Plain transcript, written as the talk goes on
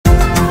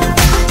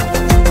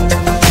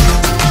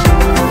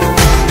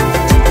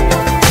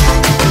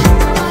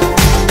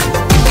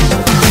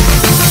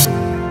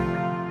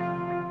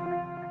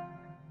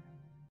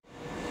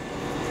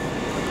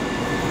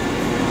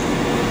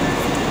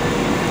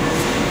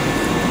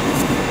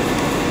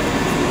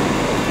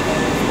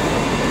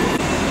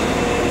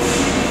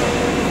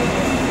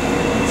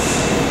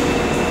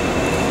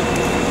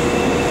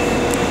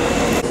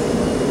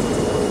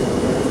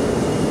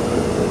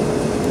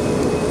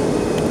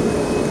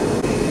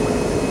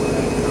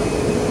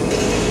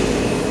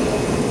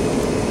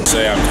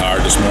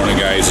tired this morning,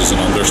 guys, is an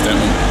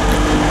understatement.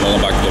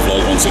 Welcome back to the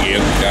vlog once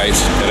again,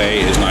 guys. Today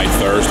is now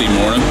Thursday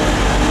morning.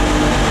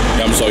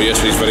 You haven't saw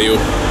yesterday's video.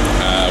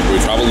 We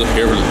travelled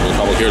here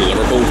to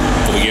Liverpool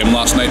for the game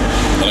last night.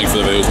 The link for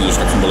the video is in the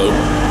description below.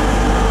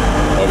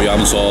 Or if you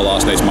haven't saw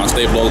last night's match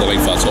day vlog, the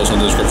link for that's also in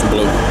the description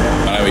below.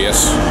 Anyway,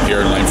 yes,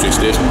 here in Lime Street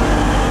Station.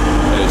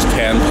 It is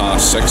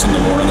 6:10 in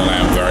the morning and I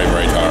am very,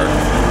 very tired.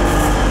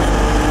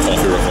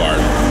 Coffee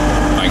required.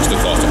 Thanks to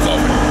Costa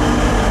Coffee.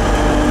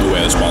 No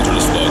way to sponsor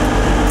this vlog.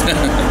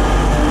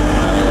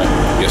 Anyway,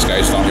 yes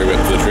guys, I'm here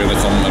waiting for the train to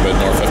come in about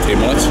another 15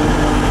 minutes.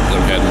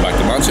 I'm heading back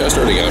to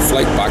Manchester to get a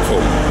flight back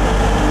home.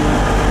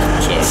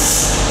 So,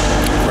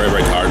 very,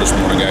 very tired this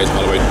morning, guys.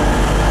 Had about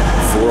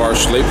 4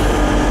 hours sleep.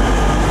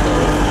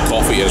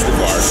 Coffee is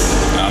required.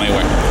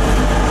 Anyway,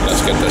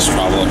 let's get this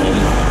travelling home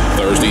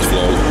Thursday's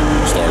vlog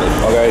started.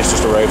 Well guys,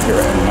 just arrived here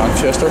in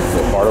Manchester,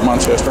 well, part of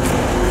Manchester.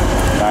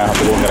 Now I have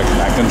to go and get a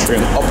connecting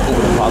train up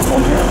over the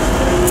platform here.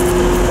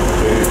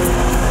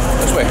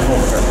 This way,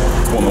 over here.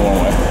 Going the wrong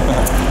way.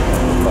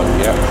 But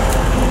yeah,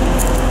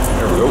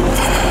 here we go.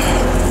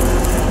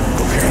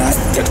 Go here and I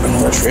get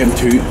another train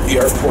to the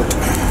airport.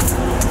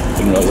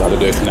 Didn't realize I had to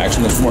do a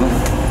connection this morning.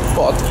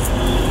 But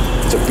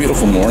it's a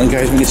beautiful morning,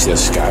 guys. We can see the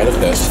sky. Look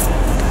at this.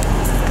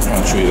 I'm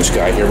going to show you the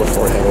sky here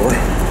before I head over.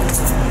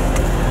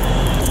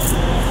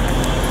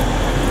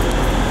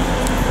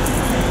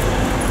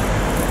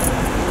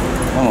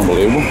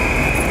 Unbelievable.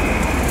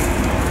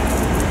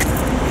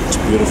 It's a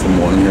beautiful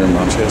morning here in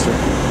Manchester.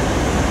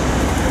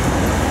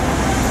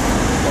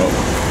 Well,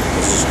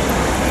 this is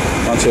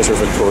Manchester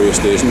Victoria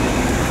Station.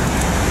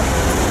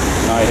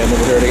 Now I head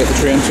over here to get the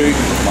train to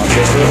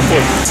Manchester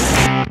Airport.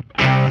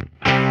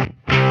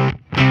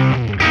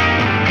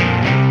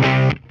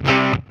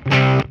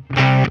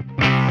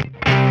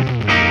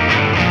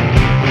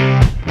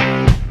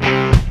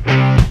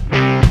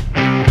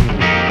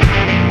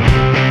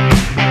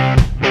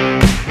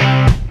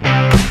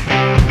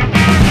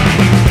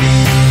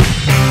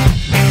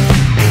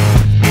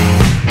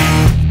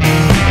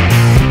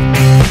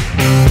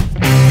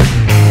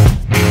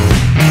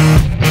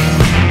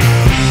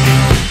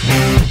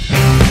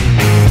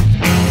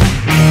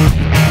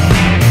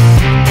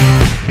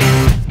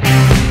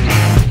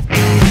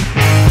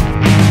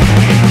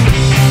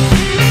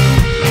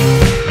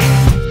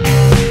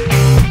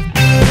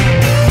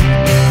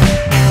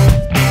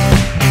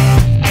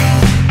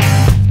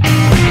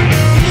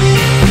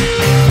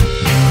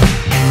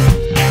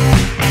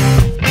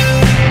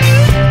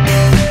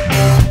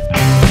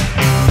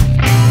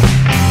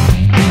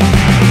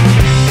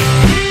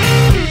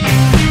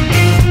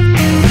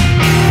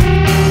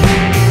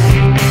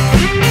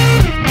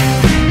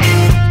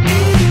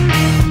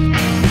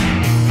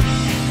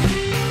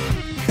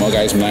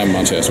 Guys, I'm now in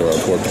Manchester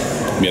Airport.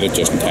 Made it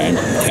just in time.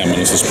 10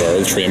 minutes to spare.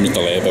 The train was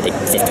delayed by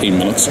about 15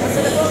 minutes.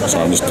 So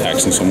I'm just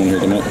texting someone here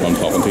at the minute while I'm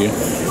talking to you.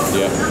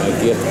 Yeah, my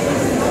gate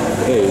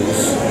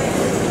is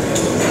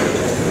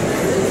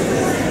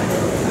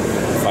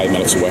 5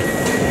 minutes away.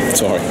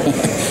 Sorry.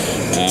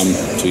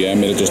 So yeah, I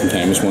made it just in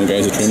time this morning,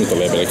 guys. The train was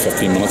delayed by like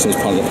 15 minutes. I was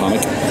part of the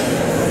panic.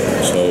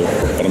 So,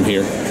 but I'm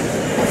here.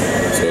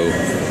 So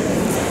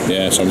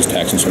yeah, so I'm just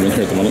texting someone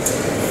here at the minute.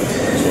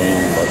 So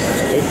but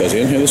it's quite busy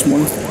in here this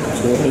morning.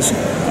 It is.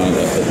 And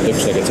it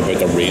looks like it's about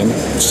to rain.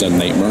 It's a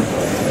nightmare.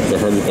 I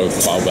heard about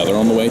bad weather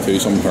on the way too,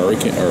 some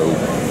hurricane or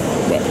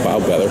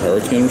bad weather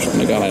hurricane or something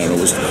like that. I don't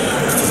know.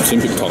 I've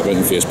seen people talk about it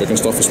on Facebook and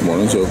stuff this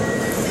morning. So,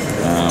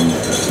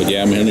 but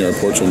yeah, I'm here in the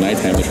airport, so night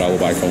time to travel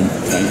back home.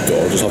 Thank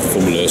God. Just have to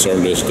phone Lewis.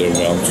 Lewis is doing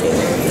well. So,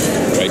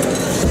 right,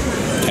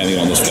 pending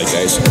on this flight,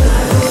 guys.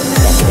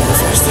 Back to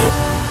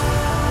Belfast.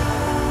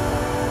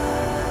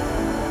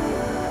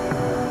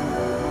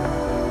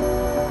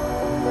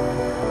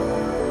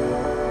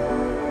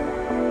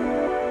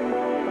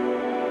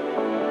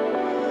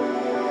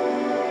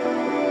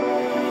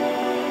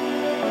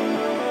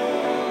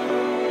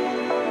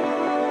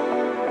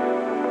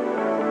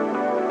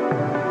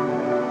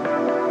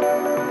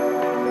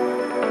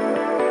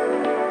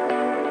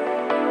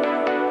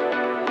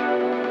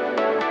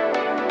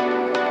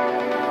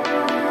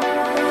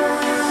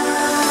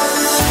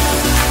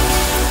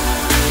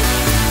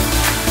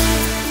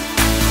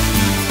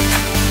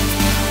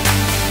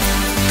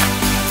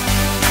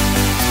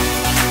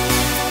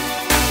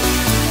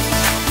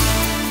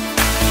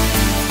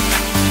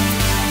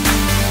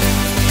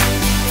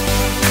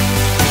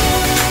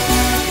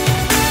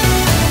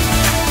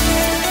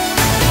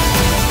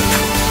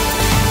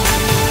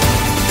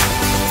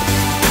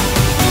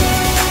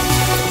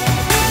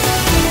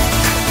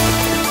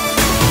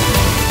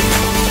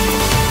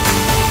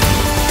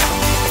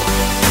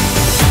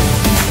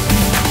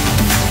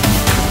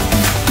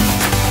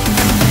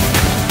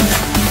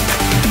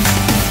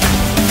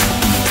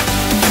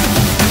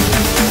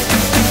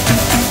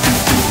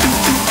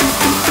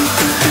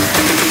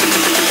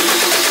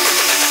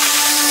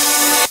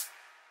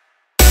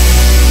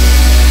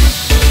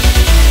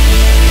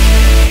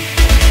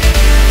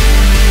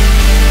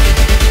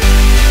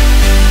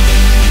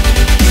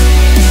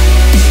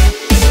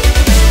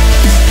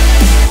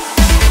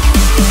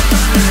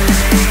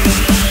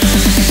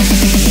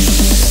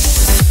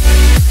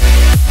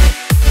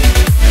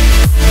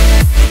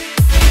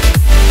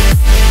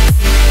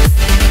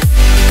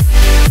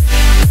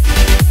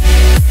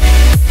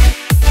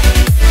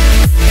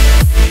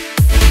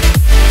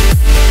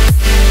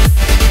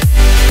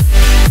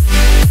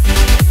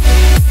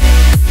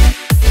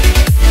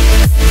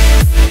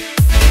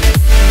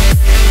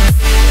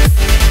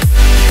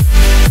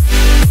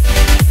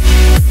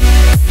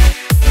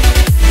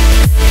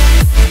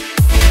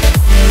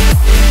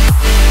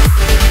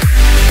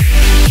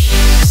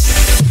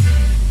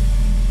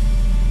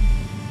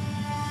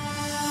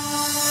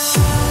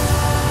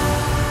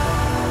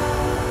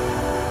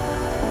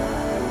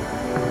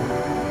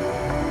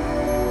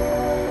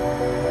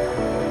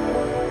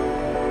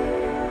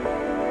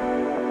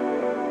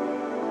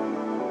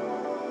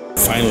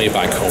 finally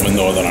back home in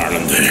Northern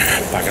Ireland,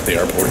 back at the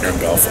airport here in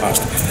Belfast.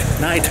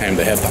 Now time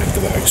to head back to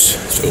the house.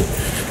 So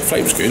the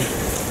flight was good,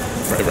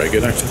 very, very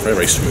good actually, very,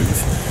 very smooth.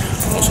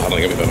 Also had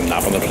like a bit of a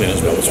nap on the plane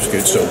as well, which was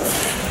good. So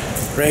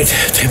right,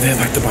 time to head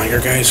back to Bangor,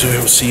 guys. So I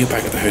will see you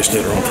back at the house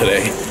later on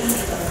today,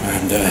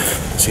 and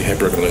see how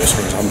Brooke and Lewis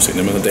are. I haven't seen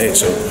them in a day,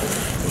 so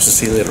we'll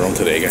see you later on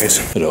today, guys.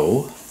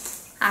 Hello.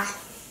 Hi.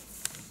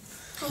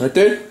 Right,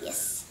 dude?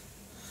 Yes.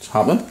 What's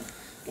happening?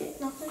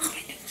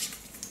 Nothing.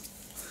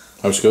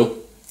 How's school?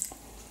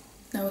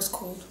 No, it's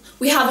cold.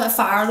 We have a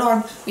fire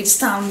alarm. We just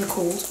stand in the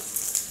cold.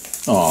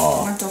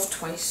 Aww. Went off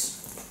twice.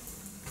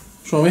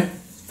 Show me.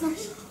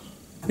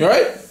 You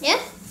alright? Yeah.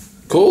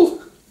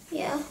 Cold?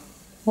 Yeah.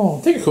 Oh,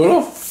 take your coat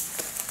off.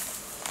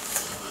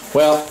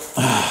 Well,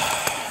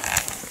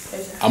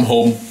 I'm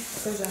home.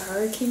 There's a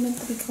hurricane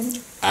meant to be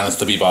coming. And it's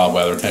to be bad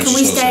weather. Can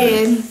we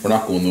stay in? We're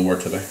not going nowhere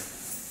today.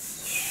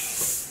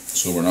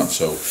 So we're not,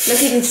 so.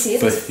 Look, you can see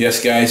it. But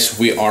yes, guys,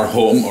 we are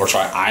home. Or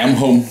sorry, I am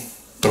home.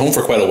 Been home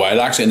for quite a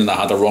while actually, and then I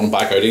had to run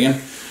back out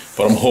again.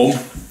 But I'm home,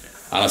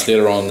 and it's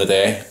later on in the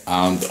day,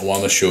 and I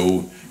want to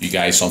show you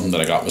guys something that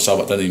I got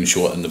myself. I didn't even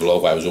show it in the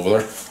vlog while I was over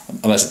there.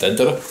 Unless I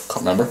did it? Can't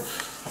remember.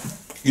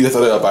 You lift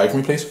that out of the bag for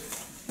me, please?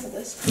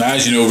 Now,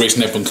 as you know,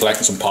 recently I've been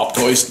collecting some pop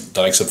toys,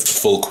 the likes of the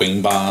full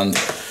Queen band,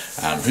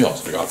 and who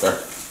else have I got there?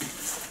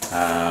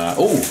 I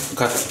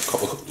got a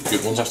couple of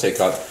good ones actually. I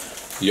got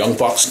the Young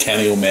Bucks,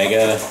 Kenny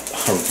Omega,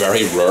 a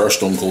very rare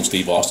Stone Cold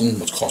Steve Austin,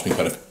 which cost me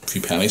quite a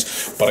few pennies,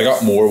 but I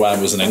got more when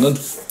I was in England,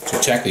 so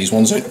check these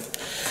ones out.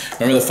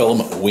 Remember the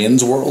film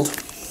Wayne's World?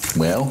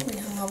 Well, we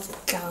have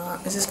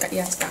Garth. Is this guy?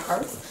 Yeah, it's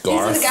Garth.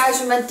 Garth. These are the guys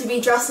who are meant to be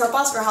dressing up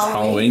us for Halloween.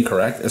 Halloween,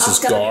 correct. This is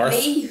Garth.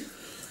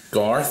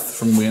 Garth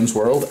from Wayne's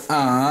World,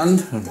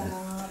 and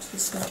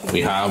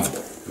we have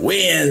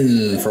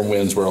Wayne from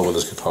Wayne's World with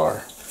his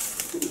guitar.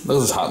 Look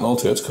at his hat and all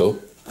too, it's cool.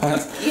 You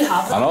have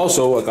it. And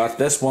also I got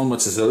this one,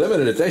 which is a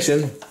limited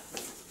edition.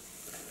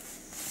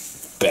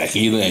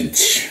 Becky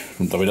Lynch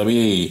from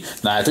WWE.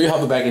 Now I do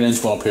have a Becky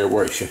Lynch one up here.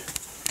 Where is she?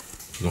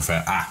 There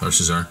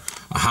she's there.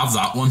 I have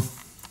that one,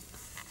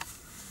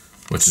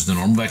 which is the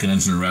normal Becky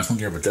Lynch in the wrestling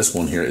gear, but this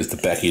one here is the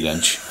Becky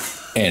Lynch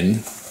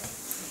in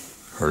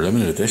her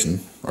limited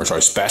edition, or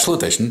sorry, special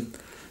edition,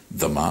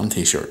 the Man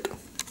t-shirt.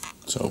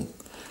 So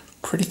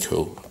pretty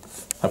cool.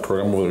 That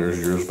program over there is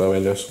yours, by the way,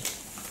 Liz.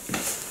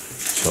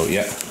 So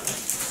yeah,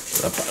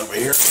 put that over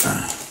here.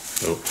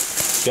 So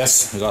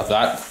yes, I got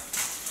that,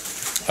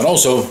 and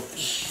also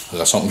I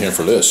got something here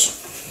for Liz.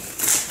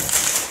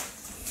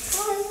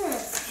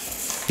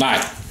 Now,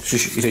 you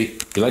see,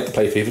 you like to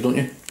play FIFA, don't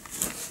you? I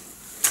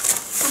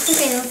think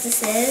I know what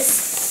this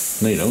is.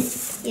 No, you don't.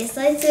 Yes,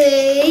 I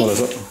do. What is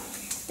it?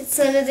 It's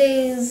one of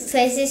those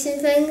PlayStation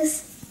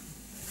things.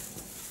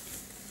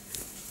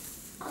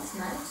 That's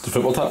nice. The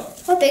football top?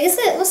 How big is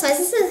it? What size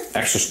is it?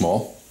 Extra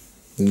small.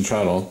 You can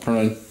try it on. Turn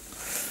around.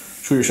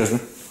 Show your sister.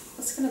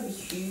 That's going to be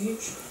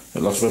huge.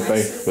 It looks a bit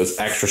big, but it's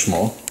extra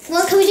small.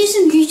 Well, can we do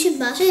some YouTube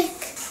magic?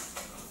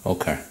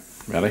 Okay.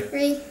 Ready?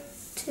 3,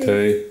 2,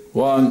 2,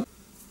 1.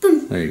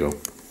 boom. There you go.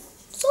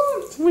 So,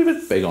 It's a wee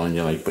bit big on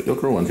you, like, but you'll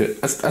grow into it.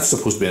 That's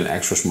supposed to be an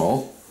extra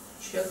small.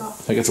 sugar. I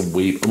think it's a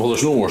wee. Well,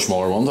 there's no more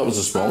smaller ones. That was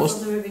the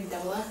smallest.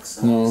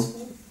 No.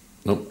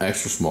 Nope,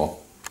 extra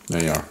small.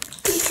 There you are.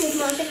 YouTube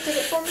magic did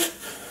it for me.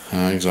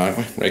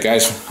 Exactly. Right,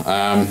 guys.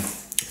 We're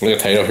going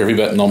to tidy up here a wee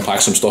bit and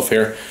unpack some stuff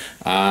here.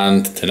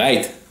 And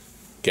tonight,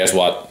 guess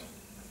what?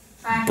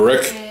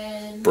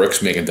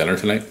 Brooke's making dinner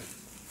tonight.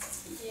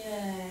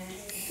 Yay.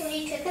 What are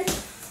you cooking?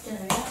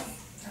 Dinner, yeah.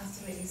 That's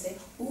what you say.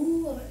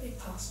 Ooh, I might make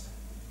pasta.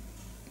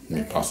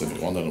 Make pasta if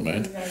you want, I don't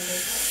mind.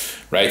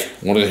 Right,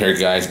 one of the here,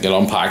 guys, get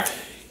unpacked,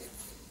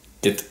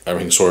 get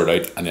everything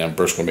sorted out, and then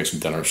Brooke's going to make some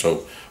dinner.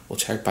 So we'll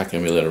check back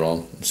in with you later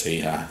on and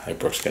see how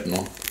Brooke's getting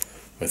on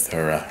with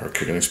her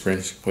cooking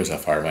experience. Where's that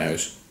fire in my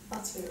house?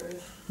 That's a bit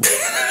rude.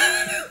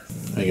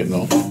 How you getting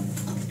on?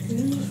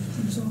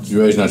 You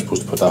realize you're not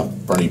supposed to put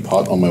that burning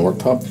pot on my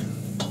worktop?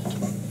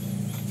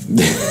 In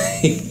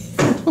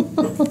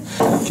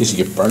case you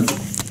get burnt.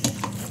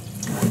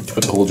 You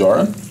put the whole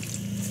jar in?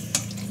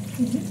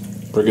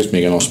 Brooke is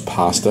making us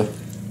pasta.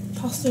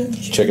 Pasta and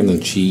Chicken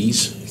and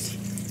cheese.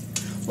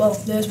 Well,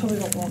 there's probably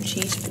not one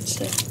cheese, but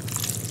still.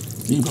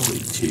 You probably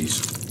eat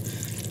cheese.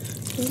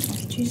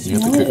 Cheese. You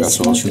have to cook that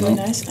sauce, you know.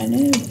 Really nice. I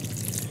know.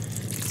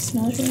 It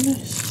smells really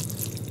nice.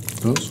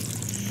 Does?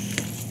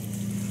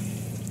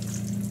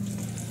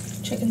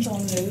 Chicken's on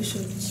low, so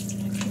it's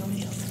like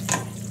really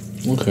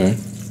tough. Okay.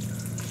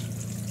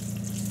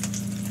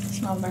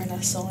 It's not a very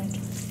nice sound.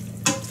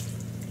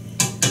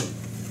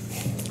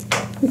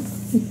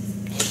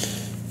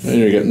 Yeah,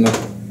 you're getting there.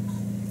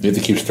 You have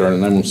to keep stirring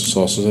it then once the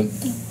sauce is in.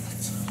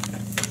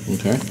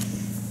 Okay.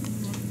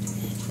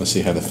 Let's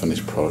see how the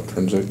finished product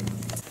turns out.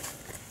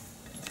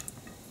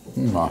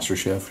 Master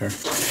Chef here.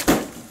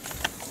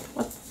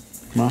 What?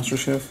 Master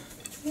Chef?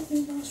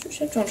 Master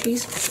Chef, do you want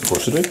cheese? Of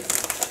course I do.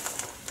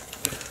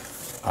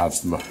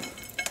 Adds the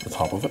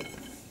top of it.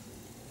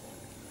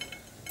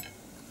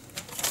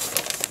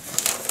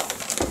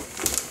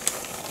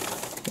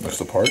 Looks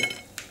the part.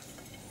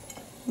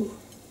 Ooh.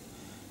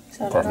 Is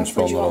Apart from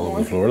spilling it all over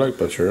the floor, like,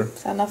 but sure.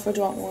 Is that enough or do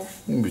you want more?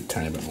 Maybe a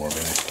tiny bit more, be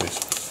nice, please.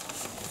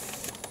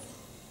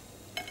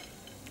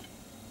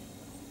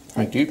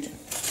 Thank you.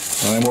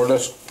 Any more of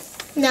this?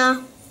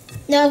 No.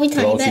 No, we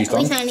tiny all bit. cheese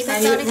done? We tiny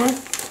bit, Tiny bit more?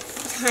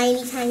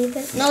 sorry. Tiny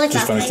bit. Not like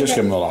Just that finish tiny this, give bit.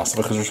 them the last of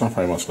it because there's not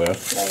very much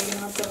left. Yeah, you can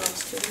have the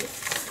last of it.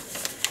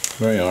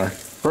 There you are.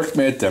 Brooke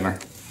made dinner.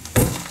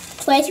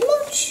 It's way too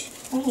much.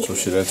 So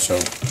she did, so.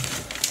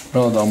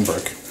 Well done,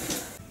 Brooke.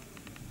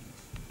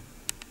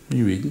 Are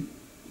you reading?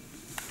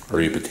 Or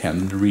are you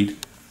pretending to read?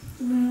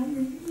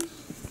 No.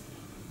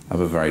 I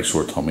have a very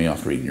sore tummy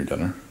after eating your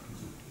dinner.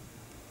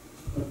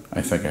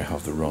 I think I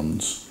have the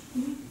runs.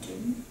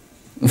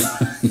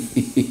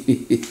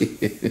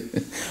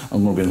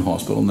 I'm going to be in the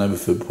hospital now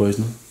with food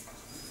poisoning.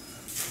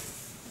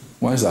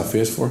 Why is that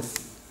face for?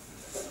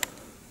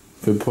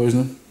 Food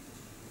poisoning?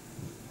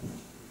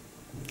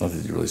 Not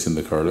that you really seen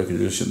the car, like you're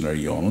just sitting there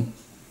yawning.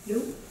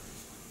 Nope.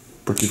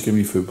 Brooke, you give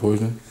me food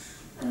poisoning.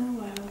 Oh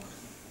well.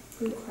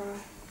 Don't cry.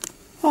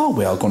 Oh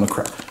well, gonna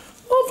cry.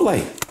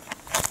 Lovely.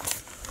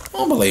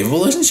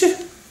 Unbelievable, isn't she?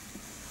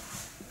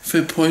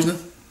 Food poisoning.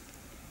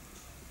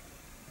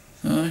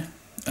 Aye.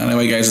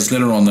 Anyway, guys, it's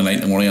later on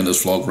tonight. I'm going to end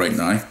this vlog right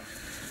now.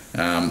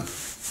 I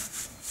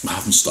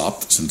haven't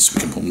stopped since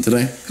we came home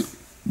today.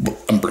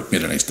 And Brooke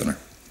made a nice dinner.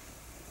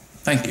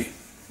 Thank you.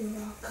 You're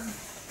welcome.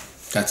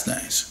 That's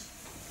nice.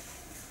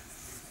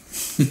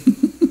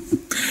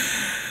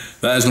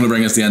 That is going to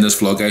bring us to the end of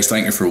this vlog, guys.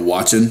 Thank you for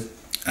watching.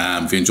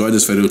 If you enjoyed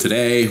this video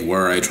today,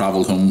 where I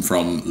travelled home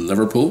from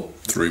Liverpool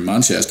through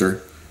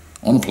Manchester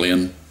on a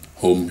plane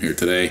home here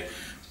today,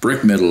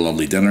 Brooke made a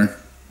lovely dinner.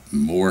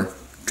 More,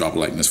 drop a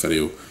like in this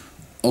video.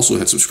 Also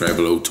hit subscribe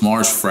below.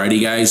 Tomorrow's Friday,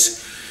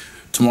 guys.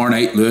 Tomorrow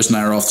night, Lewis and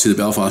I are off to the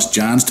Belfast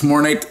Giants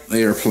tomorrow night.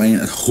 They are playing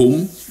at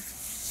home,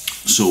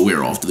 so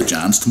we're off to the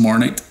Giants tomorrow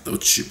night,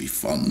 which should be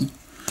fun.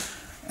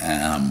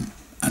 And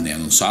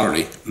then on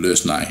Saturday,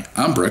 Lewis and I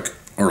and Brooke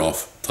are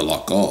off to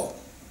Lochgall,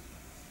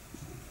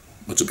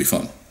 which will be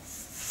fun.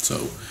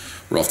 So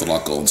we're off to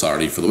Lochgall on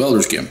Saturday for the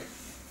Welders game.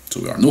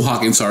 So we are. No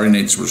hockey on Saturday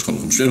night, so we're just going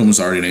to come straight home on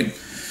Saturday night.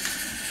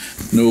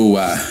 No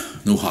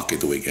hockey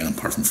at the weekend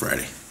apart from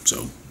Friday.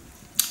 So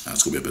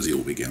it's going to be a busy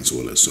old weekend, so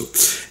it is.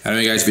 So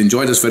anyway, guys, if you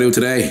enjoyed this video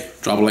today,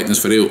 drop a like in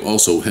this video.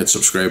 Also hit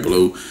subscribe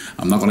below.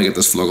 I'm not going to get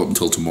this vlog up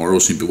until tomorrow,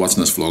 so you'll be watching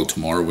this vlog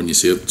tomorrow when you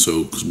see it.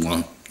 So because I'm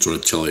going to sort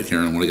of chill out here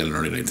and I want to get an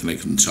early night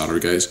tonight on Saturday,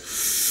 guys.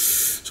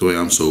 So I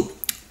am. So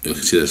you'll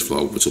see this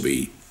vlog, which will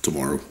be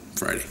tomorrow,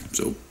 Friday.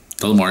 So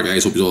till tomorrow,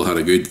 guys. Hope you all had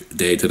a good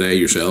day today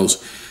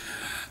yourselves.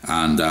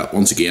 And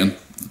once again,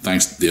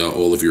 thanks to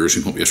all the viewers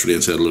who came up yesterday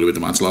and said a little bit of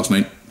the match last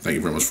night. Thank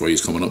you very much for you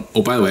coming up.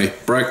 Oh, by the way,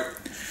 Brooke,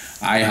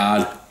 I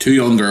had 2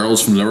 young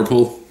girls from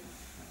Liverpool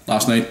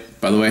last night,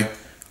 by the way,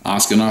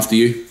 asking after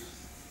you.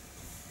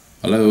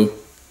 Hello.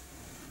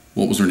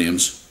 What was their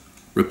names?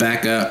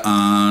 Rebecca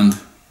and...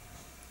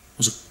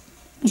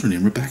 What was her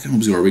name? Rebecca? What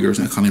was the Orby girl's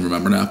name? I can't even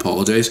remember now. I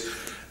apologise.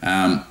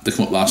 They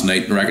came up last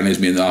night and recognised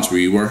me and they asked where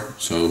you were.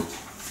 So,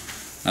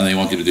 and they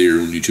want you to do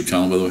your own YouTube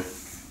channel, by the way.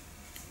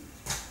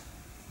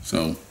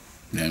 So,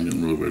 yeah, I'm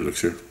getting really weird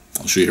looks here.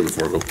 I'll show you here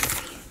before I go.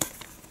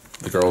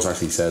 The girls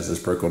actually says, is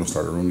Brooke going to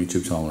start her own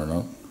YouTube channel or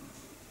not?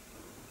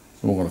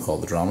 We're going to call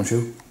it the drama show.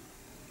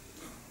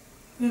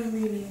 I'm going to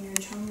read in your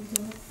channel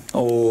though.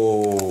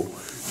 Oh,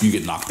 you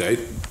get knocked out.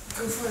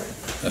 Go for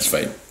it. That's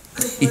fine. Go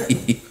for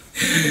it.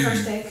 The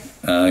first egg.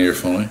 You're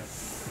funny.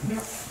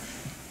 Yep.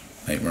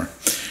 Nightmare.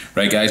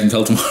 Right, guys,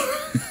 until tomorrow.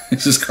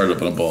 It's just curled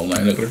up in a ball now,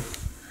 look at her.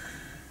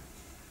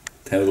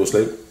 Time to go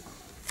sleep?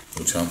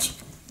 No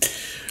chance.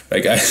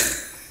 Right, guys.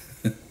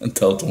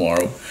 Until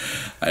tomorrow,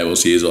 I will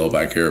see you all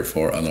back here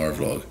for another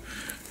vlog.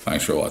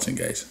 Thanks for watching,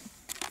 guys.